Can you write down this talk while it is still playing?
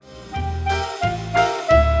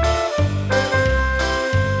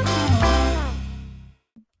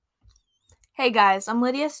Hey guys, I'm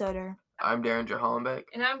Lydia Soder. I'm Darren Hollenbeck.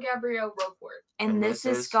 And I'm Gabrielle Roquefort. And this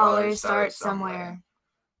is Scholars Start Somewhere.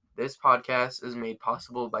 This podcast is made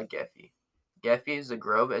possible by Geffy. Geffy is the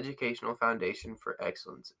Grove Educational Foundation for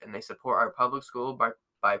Excellence, and they support our public school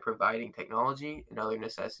by providing technology and other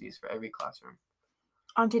necessities for every classroom.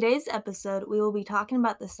 On today's episode, we will be talking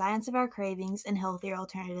about the science of our cravings and healthier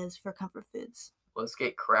alternatives for comfort foods. Let's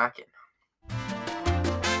get cracking.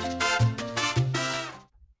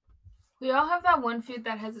 We all have that one food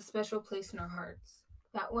that has a special place in our hearts.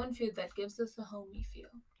 That one food that gives us a homey feel.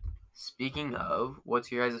 Speaking of,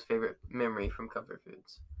 what's your guys' favorite memory from comfort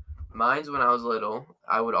foods? Mine's when I was little,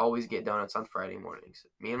 I would always get donuts on Friday mornings.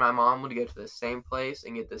 Me and my mom would go to the same place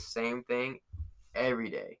and get the same thing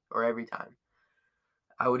every day or every time.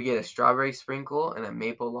 I would get a strawberry sprinkle and a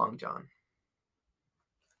maple long john.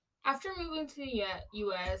 After moving to the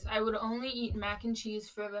U.S., I would only eat mac and cheese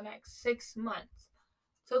for the next 6 months.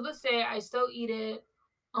 Till this day, I still eat it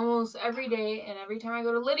almost every day, and every time I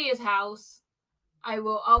go to Lydia's house, I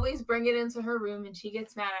will always bring it into her room, and she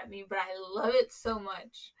gets mad at me, but I love it so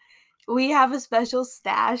much. We have a special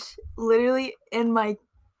stash literally in my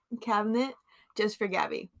cabinet just for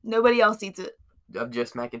Gabby. Nobody else eats it. Of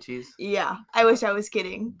just mac and cheese? Yeah, I wish I was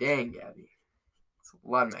kidding. Dang, Gabby. It's a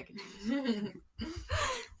lot of mac and cheese.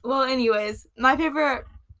 Well, anyways, my favorite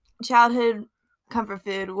childhood comfort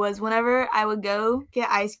food was whenever I would go get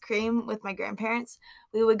ice cream with my grandparents.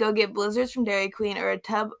 We would go get Blizzards from Dairy Queen or a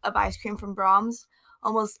tub of ice cream from Brahms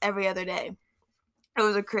almost every other day. It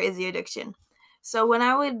was a crazy addiction. So when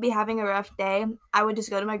I would be having a rough day, I would just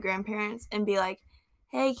go to my grandparents and be like,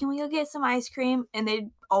 hey, can we go get some ice cream? And they'd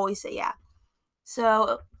always say yeah.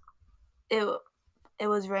 So it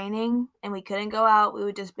was raining and we couldn't go out. We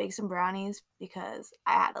would just bake some brownies because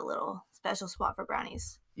I had a little special spot for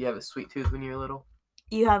brownies. You have a sweet tooth when you were little?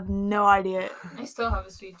 You have no idea. I still have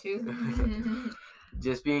a sweet tooth.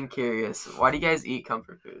 Just being curious, why do you guys eat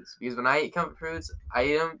comfort foods? Because when I eat comfort foods, I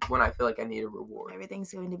eat them when I feel like I need a reward.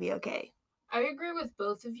 Everything's going to be okay. I agree with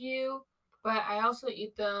both of you, but I also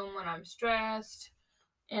eat them when I'm stressed.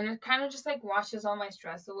 And it kind of just like washes all my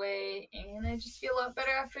stress away, and I just feel a lot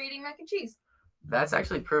better after eating mac and cheese. That's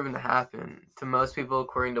actually proven to happen to most people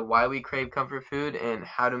according to why we crave comfort food and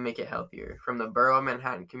how to make it healthier. From the Borough of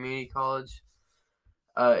Manhattan Community College,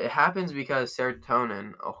 it happens because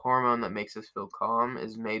serotonin, a hormone that makes us feel calm,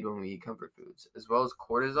 is made when we eat comfort foods, as well as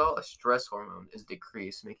cortisol, a stress hormone, is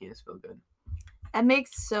decreased, making us feel good. That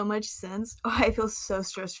makes so much sense. Oh, I feel so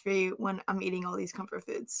stress-free when I'm eating all these comfort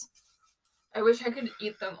foods. I wish I could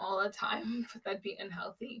eat them all the time, but that'd be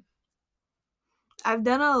unhealthy. I've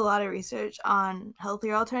done a lot of research on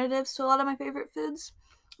healthier alternatives to a lot of my favorite foods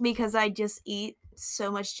because I just eat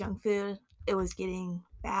so much junk food. It was getting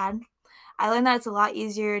bad. I learned that it's a lot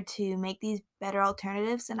easier to make these better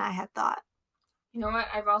alternatives than I had thought. You know what?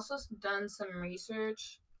 I've also done some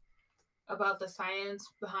research about the science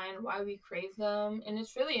behind why we crave them, and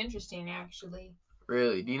it's really interesting, actually.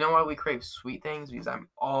 Really? Do you know why we crave sweet things? Because I'm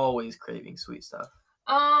always craving sweet stuff.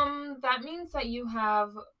 That means that you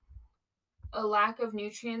have a lack of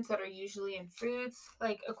nutrients that are usually in fruits.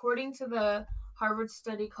 Like, according to the Harvard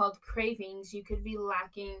study called Cravings, you could be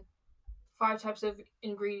lacking 5 types of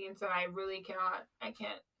ingredients that I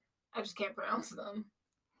just can't pronounce them.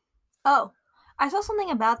 Oh, I saw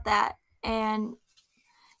something about that, and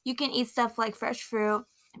you can eat stuff like fresh fruit,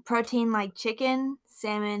 protein like chicken,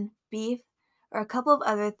 salmon, beef, or a couple of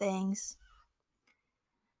other things.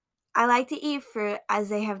 I like to eat fruit as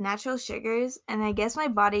they have natural sugars, and I guess my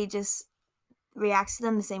body just reacts to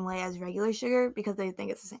them the same way as regular sugar because they think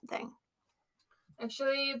it's the same thing.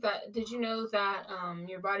 Actually, did you know that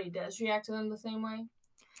your body does react to them the same way?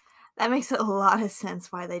 That makes a lot of sense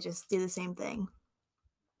why they just do the same thing.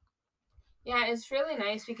 Yeah, it's really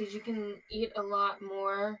nice because you can eat a lot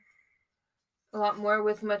more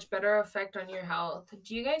with much better effect on your health.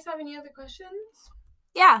 Do you guys have any other questions?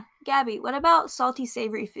 Yeah, Gabby, what about salty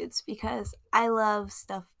savory foods? Because I love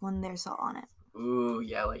stuff when there's salt on it. Ooh,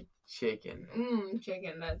 yeah, like chicken.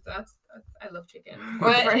 Chicken. That's I love chicken.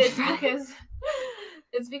 But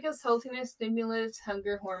it's because saltiness stimulates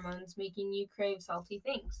hunger hormones, making you crave salty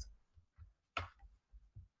things.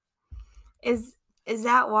 Is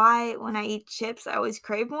that why when I eat chips I always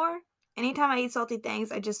crave more? Anytime I eat salty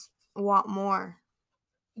things, I just want more.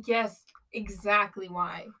 Yes, exactly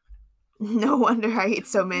why. No wonder I eat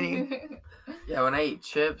so many. Yeah, when I eat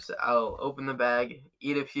chips, I'll open the bag,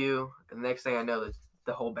 eat a few, and the next thing I know,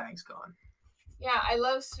 the whole bag's gone. Yeah, I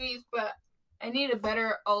love sweets, but I need a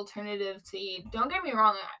better alternative to eat. Don't get me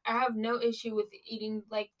wrong, I have no issue with eating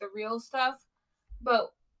like the real stuff,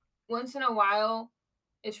 but once in a while,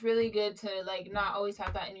 it's really good to like not always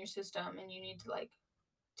have that in your system, and you need to like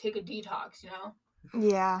take a detox, you know?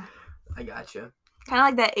 Yeah. I gotcha. Kind of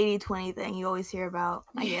like that 80-20 thing you always hear about.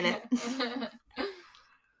 I get it.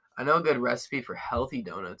 I know a good recipe for healthy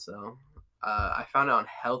donuts, though. I found it on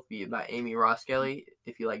Health Beat by Amy Roskelley,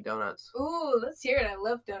 if you like donuts. Ooh, let's hear it. I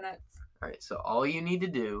love donuts. All right, so all you need to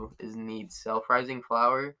do is need self-rising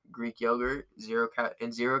flour, Greek yogurt,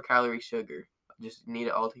 and 0-calorie sugar. Just knead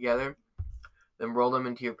it all together. Then roll them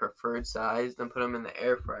into your preferred size. Then put them in the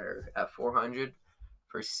air fryer at 400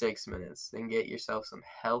 for 6 minutes. Then get yourself some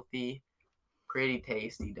healthy, pretty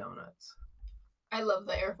tasty donuts. I love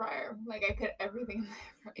the air fryer. Like, I cook everything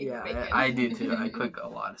in the air fryer. Yeah, I do too. I cook a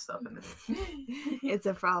lot of stuff in there. It's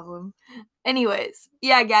a problem. Anyways,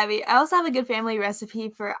 yeah, Gabby, I also have a good family recipe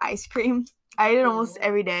for ice cream. I eat it almost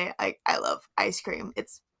every day. I love ice cream.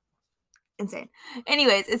 It's insane.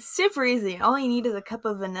 Anyways, it's super easy. All you need is a cup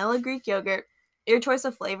of vanilla Greek yogurt, your choice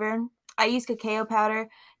of flavor. I use cacao powder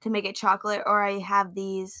to make it chocolate, or I have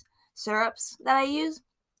these syrups that I use.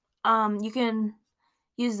 You can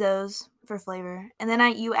use those for flavor. And then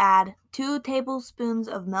you add 2 tablespoons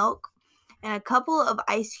of milk and a couple of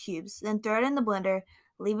ice cubes. Then throw it in the blender,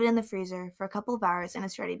 leave it in the freezer for a couple of hours, and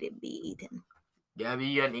it's ready to be eaten. Gabby,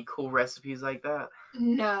 you got any cool recipes like that?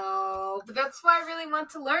 No, but that's why I really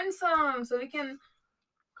want to learn some, so we can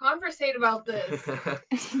conversate about this.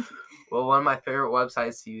 Well, one of my favorite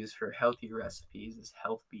websites to use for healthy recipes is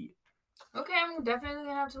Health Beat. Okay, I'm definitely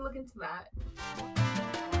gonna have to look into that.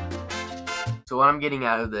 So what I'm getting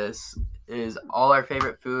out of this is all our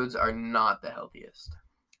favorite foods are not the healthiest.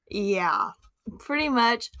 Yeah, pretty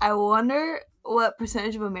much. I wonder what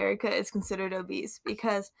percentage of America is considered obese,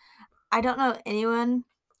 because I don't know anyone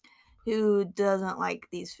who doesn't like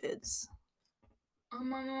these foods. Let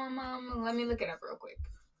me look it up real quick.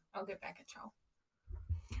 I'll get back at y'all.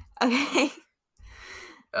 Okay.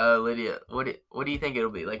 Lydia, what do you think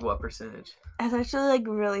it'll be? Like, what percentage? It's actually like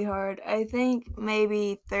really hard. I think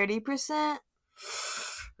maybe 30%.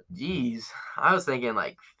 Jeez, I was thinking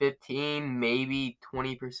like 15, maybe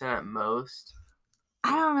 20% at most.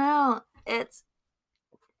 I don't know. It's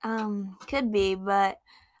could be, but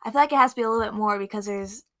I feel like it has to be a little bit more because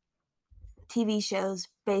there's TV shows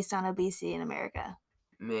based on obesity in America.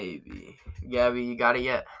 Maybe. Gabby, you got it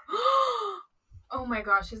yet? Oh my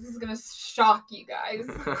gosh, this is gonna shock you guys.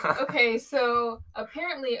 Okay, so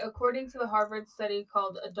apparently, according to the Harvard study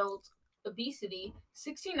called Adult Obesity,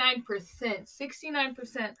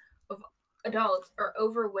 69% of adults are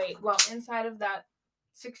overweight, while inside of that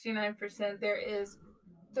 69%, there is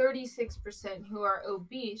 36% who are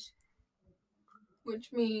obese,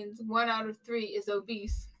 which means 1 out of 3 is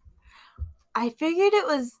obese. I figured it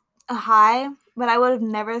was a high, but I would have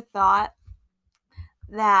never thought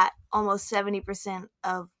that almost 70%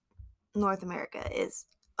 of North America is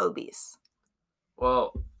obese.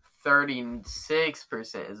 Well,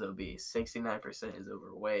 36% is obese, 69% is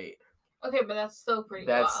overweight. Okay, but that's still pretty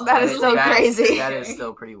wild. That is so crazy. That is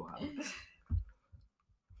still pretty wild.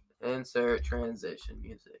 Insert transition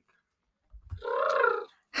music.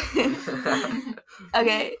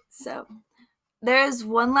 Okay, so there's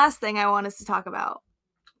one last thing I want us to talk about.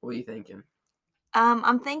 What are you thinking?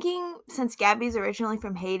 I'm thinking, since Gabby's originally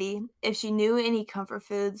from Haiti, if she knew any comfort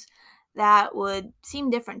foods that would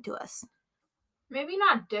seem different to us. Maybe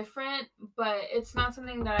not different, but it's not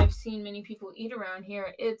something that I've seen many people eat around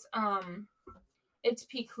here. It's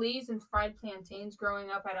pickles and fried plantains.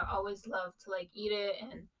 Growing up, I'd always love to like eat it.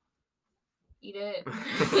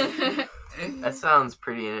 That sounds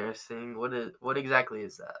pretty interesting. What exactly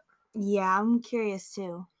is that? Yeah, I'm curious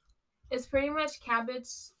too. It's pretty much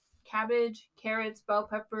cabbage, carrots, bell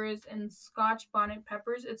peppers, and Scotch bonnet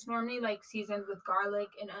peppers. It's normally like seasoned with garlic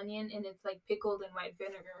and onion, and it's like pickled in white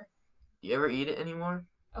vinegar. You ever eat it anymore?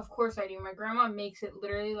 Of course I do. My grandma makes it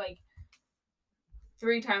literally like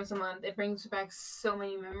 3 times a month. It brings back so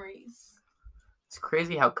many memories. It's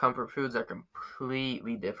crazy how comfort foods are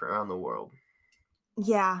completely different around the world.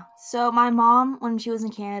 Yeah. So my mom, when she was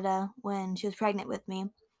in Canada, when she was pregnant with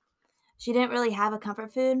me, she didn't really have a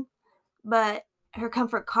comfort food, but her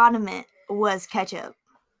comfort condiment was ketchup.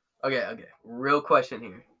 Okay. Real question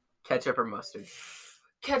here. Ketchup or mustard?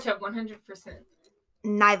 Ketchup, 100%.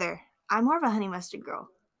 Neither. I'm more of a honey mustard girl.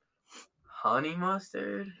 Honey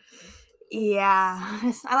mustard? Yeah.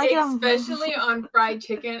 I like especially on fried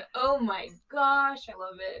chicken. Oh my gosh, I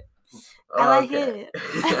love it. I like it.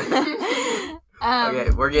 Okay,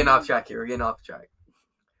 we're getting off track here.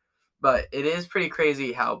 But it is pretty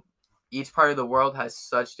crazy how each part of the world has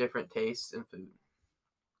such different tastes in food.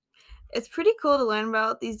 It's pretty cool to learn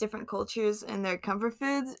about these different cultures and their comfort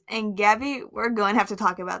foods. And Gabby, we're going to have to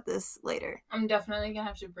talk about this later. I'm definitely gonna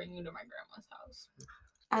have to bring you to my grandma's house.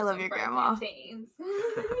 I love Some your fried grandma. plantains.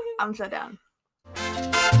 I'm so down.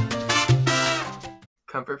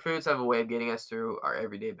 Comfort foods have a way of getting us through our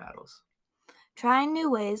everyday battles. Trying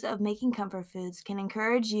new ways of making comfort foods can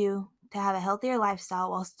encourage you to have a healthier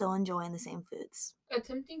lifestyle while still enjoying the same foods.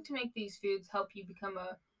 Attempting to make these foods help you become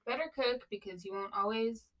a better cook because you won't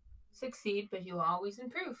always succeed, but you'll always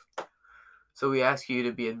improve. So we ask you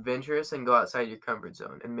to be adventurous and go outside your comfort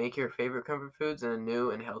zone and make your favorite comfort foods in a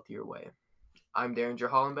new and healthier way. I'm Derringer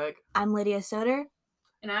Hollenbeck. I'm Lydia Soder.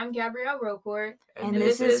 And I'm Gabrielle Rocourt. And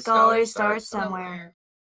this is Scholars Start Somewhere.